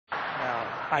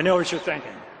I know what you're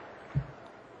thinking.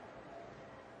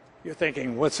 You're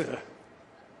thinking, what's a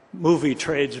movie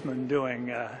tradesman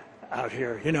doing out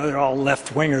here? You know, they're all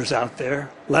left-wingers out there,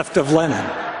 left of Lenin.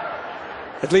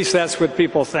 At least that's what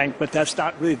people think, but that's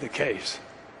not really the case.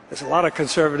 There's a lot of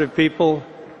conservative people,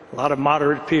 a lot of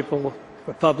moderate people,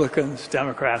 Republicans,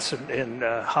 Democrats in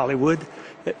Hollywood.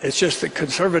 It's just that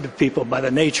conservative people, by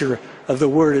the nature of the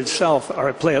word itself,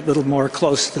 play a little more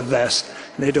close to the vest,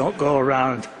 and they don't go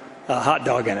around hot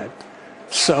dogging it.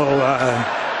 So,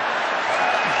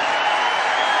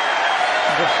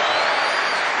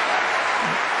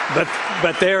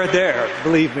 but they're there.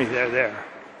 Believe me, they're there.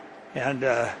 And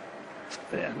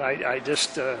I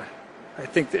just, I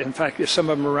think that, in fact, there's some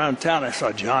of them around town. I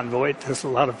saw John Voight. There's a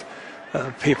lot of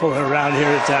people around here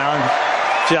in town.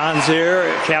 John's here,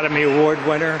 Academy Award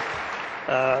winner,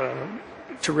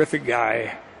 terrific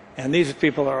guy. And these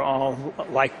people are all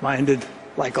like-minded,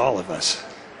 like all of us.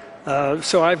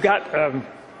 So I've got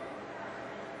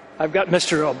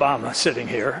Mr. Obama sitting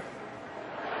here,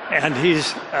 and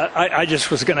I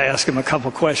just was going to ask him a couple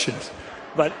questions,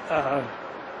 but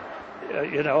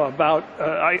you know,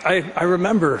 I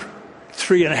remember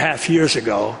 3.5 years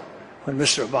ago when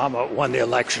Mr. Obama won the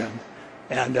election,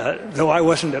 and though I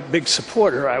wasn't a big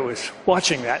supporter, I was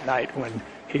watching that night when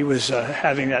he was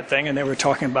having that thing, and they were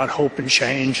talking about hope and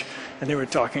change, and they were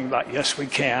talking about yes, we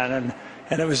can,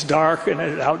 and it was dark and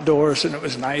it was outdoors and it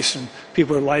was nice, and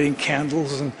people were lighting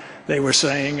candles, and they were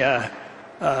saying, you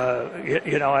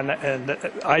know, and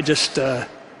I just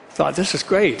thought, this is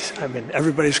great. I mean,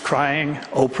 everybody's crying.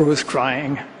 Oprah was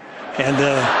crying, and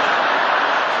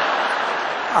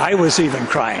I was even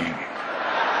crying.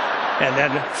 And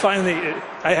then finally,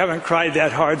 I haven't cried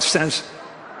that hard since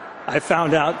I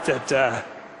found out that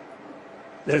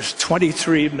there's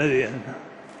 23 million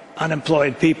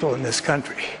unemployed people in this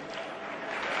country.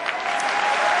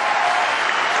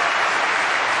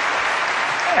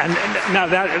 And now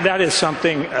that is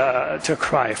something to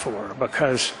cry for,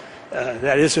 because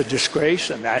that is a disgrace,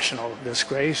 a national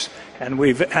disgrace, and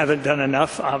we haven't done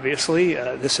enough, obviously.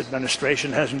 This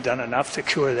administration hasn't done enough to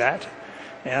cure that.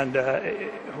 And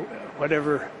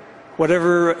whatever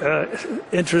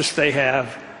interest they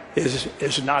have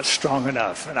is not strong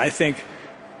enough. And I think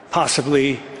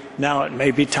possibly now it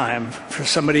may be time for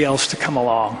somebody else to come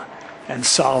along and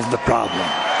solve the problem.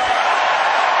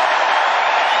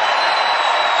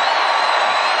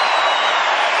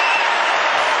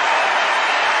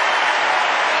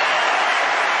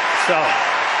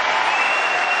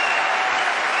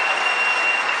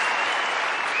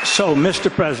 So, Mr.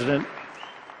 President,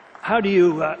 how do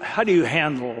you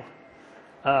handle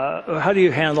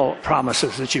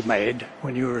promises that you made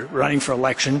when you were running for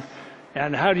election,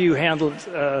 and how do you handle it?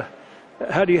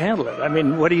 I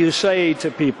mean, what do you say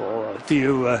to people? Do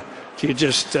you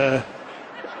just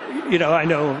you know? I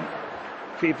know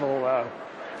people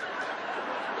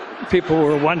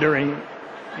were wondering.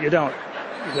 You don't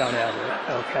have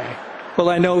it, okay? Well,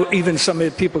 I know even some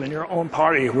of the people in your own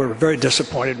party were very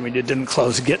disappointed when you didn't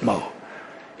close Gitmo.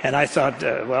 And I thought,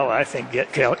 well, I think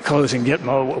closing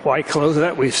Gitmo, why close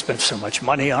that? We've spent so much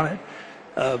money on it.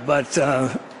 But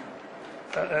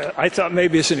I thought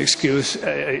maybe it's an excuse.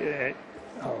 What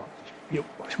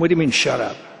do you mean, shut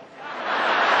up?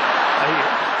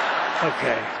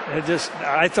 Okay.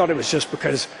 I thought it was just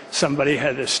because somebody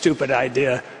had a stupid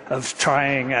idea of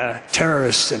trying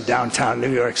terrorists in downtown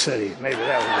New York City. Maybe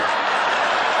that was it.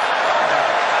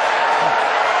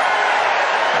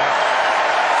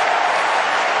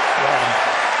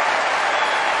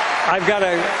 I've got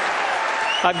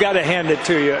to hand it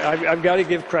to you. I've got to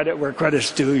give credit where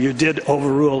credit's due. You did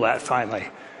overrule that finally,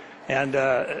 and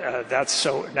that's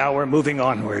so. Now we're moving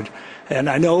onward. And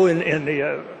I know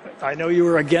I know you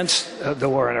were against the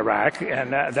war in Iraq,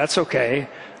 and that's okay.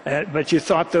 But you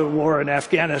thought the war in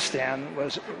Afghanistan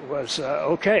was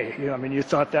okay. I mean, you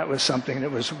thought that was something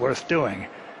that was worth doing.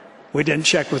 We didn't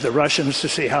check with the Russians to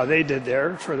see how they did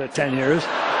there for the 10 years,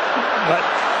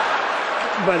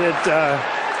 but it.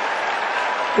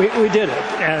 We did it,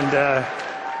 and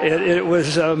it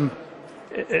was, you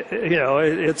know,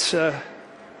 it's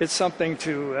something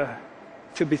to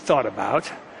be thought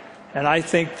about, and I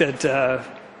think that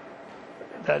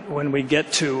that when we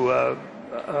get to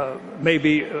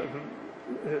maybe,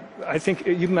 I think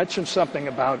you mentioned something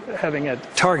about having a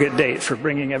target date for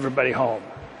bringing everybody home,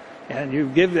 and you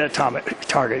give that target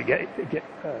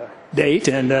date,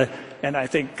 and I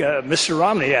think Mr.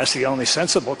 Romney asked the only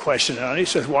sensible question, and he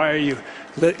says, why are you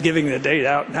giving the date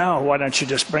out now? Why don't you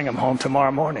just bring them home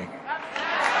tomorrow morning? And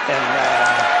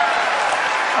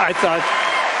I thought,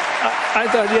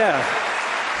 yeah,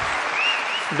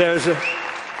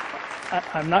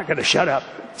 I'm not going to shut up.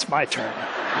 It's my turn.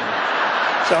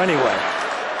 So anyway,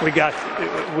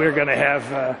 we're going to have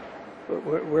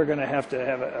to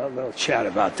have a little chat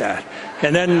about that.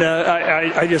 And then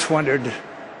I just wondered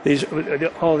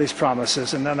all these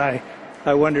promises, and then I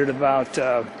wondered about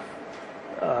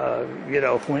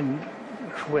when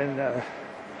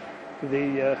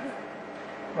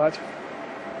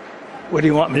what do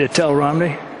you want me to tell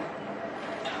Romney?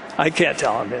 I can't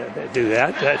tell him to do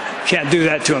that. Can't do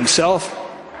that to himself.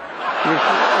 You're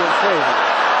crazy.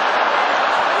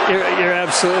 You're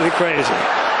absolutely crazy.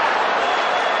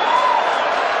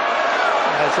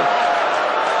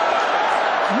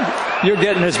 You're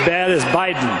getting as bad as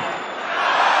Biden.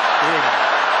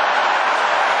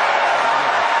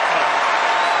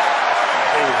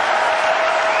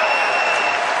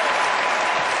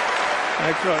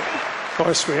 Of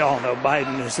course, we all know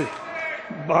Biden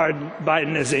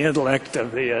is the intellect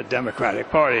of the Democratic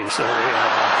Party. So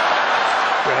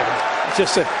it's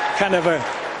just a kind of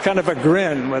a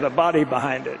grin with a body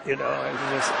behind it, It's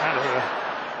just kind of a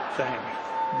thing.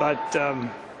 But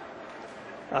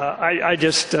I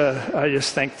just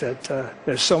think that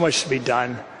there's so much to be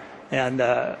done, and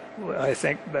I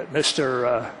think that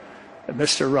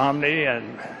Mr. Romney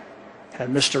and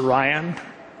Mr. Ryan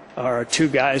are two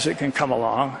guys that can come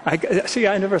along. I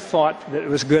never thought that it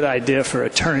was a good idea for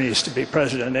attorneys to be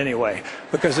president anyway,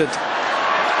 because it.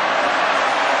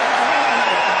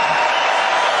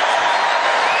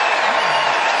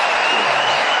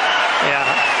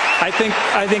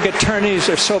 I think attorneys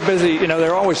are so busy.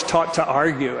 They're always taught to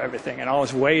argue everything and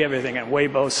always weigh everything and weigh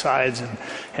both sides,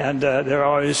 and they're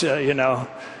always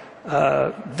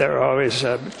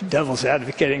devil's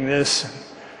advocating this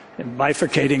and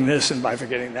bifurcating this and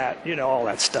bifurcating that. All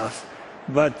that stuff.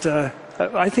 But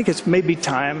I think it's maybe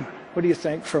time. What do you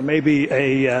think for maybe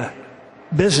a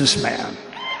businessman?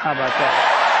 How about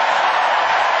that?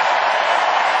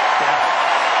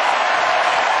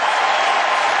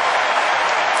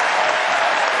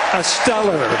 A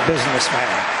stellar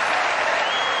businessman,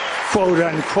 quote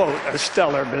unquote, a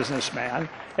stellar businessman.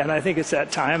 And I think it's that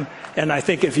time. And I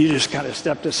think if you just kind of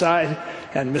stepped aside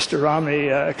and Mr. Romney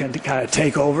can kind of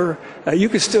take over, you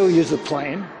could still use the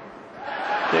plane.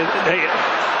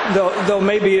 Though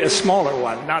maybe a smaller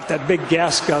one, not that big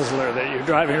gas guzzler that you're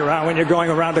driving around when you're going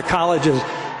around to colleges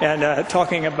and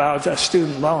talking about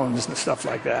student loans and stuff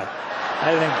like that.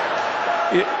 I think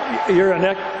you're an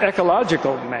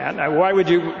ecological man. Why would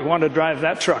you want to drive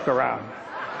that truck around?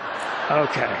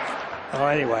 Okay. Well,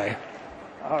 anyway.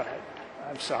 All right.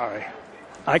 I'm sorry.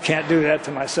 I can't do that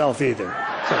to myself either.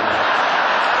 So,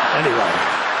 anyway.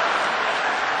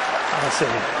 I'll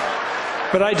see.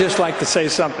 But I'd just like to say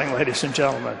something, ladies and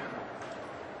gentlemen.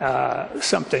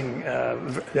 Something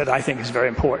that I think is very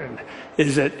important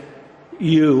is that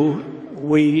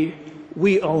we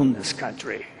own this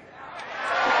country.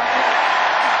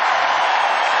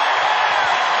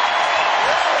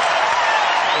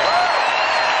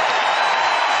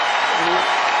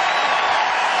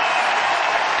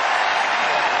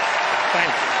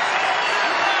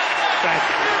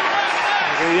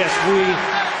 Yes,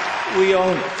 we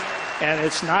own it. And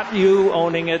it's not you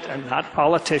owning it and not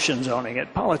politicians owning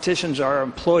it. Politicians are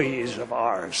employees of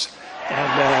ours.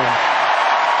 And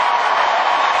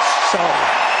so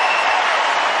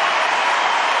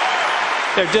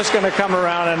they're just going to come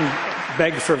around and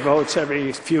beg for votes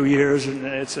every few years, and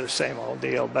it's the same old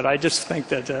deal. But I just think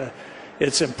that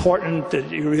it's important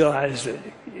that you realize that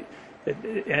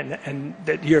and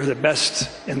that you're the best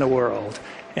in the world.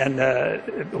 And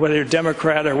whether you're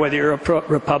Democrat or whether you're a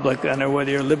Republican or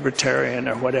whether you're libertarian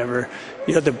or whatever,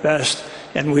 you're the best,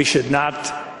 and we should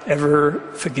not ever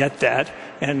forget that.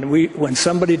 And when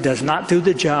somebody does not do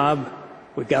the job,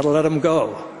 we've got to let them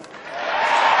go.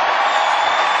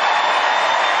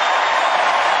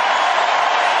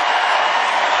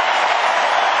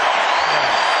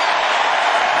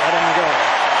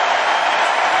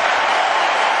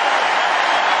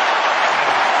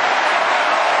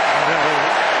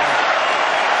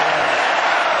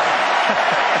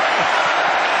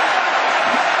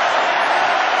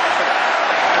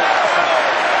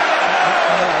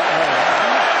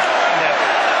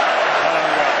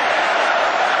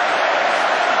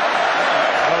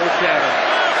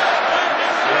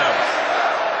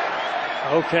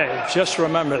 Okay, just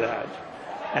remember that.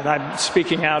 And I'm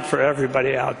speaking out for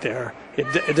everybody out there.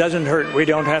 It doesn't hurt. We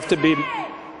don't have to be...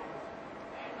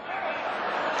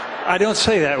 I don't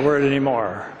say that word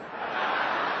anymore.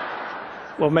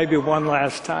 Well, maybe one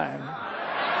last time.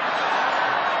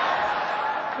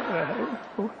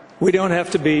 We don't have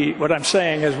to be, what I'm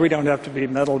saying is we don't have to be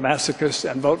mental masochists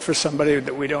and vote for somebody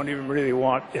that we don't even really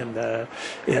want in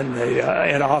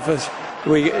office.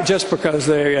 Just because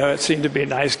they seem to be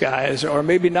nice guys, or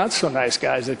maybe not so nice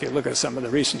guys if you look at some of the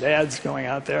recent ads going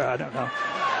out there, I don't know.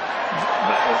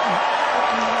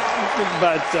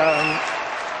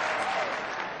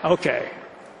 Okay.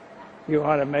 You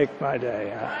want to make my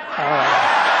day, huh? All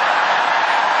right.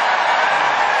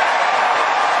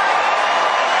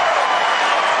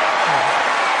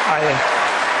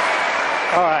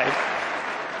 All right.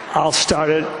 I'll start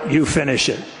it. You finish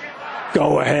it.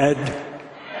 Go ahead. All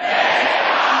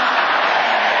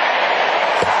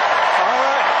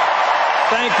right.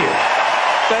 Thank you.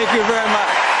 Thank you very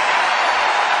much.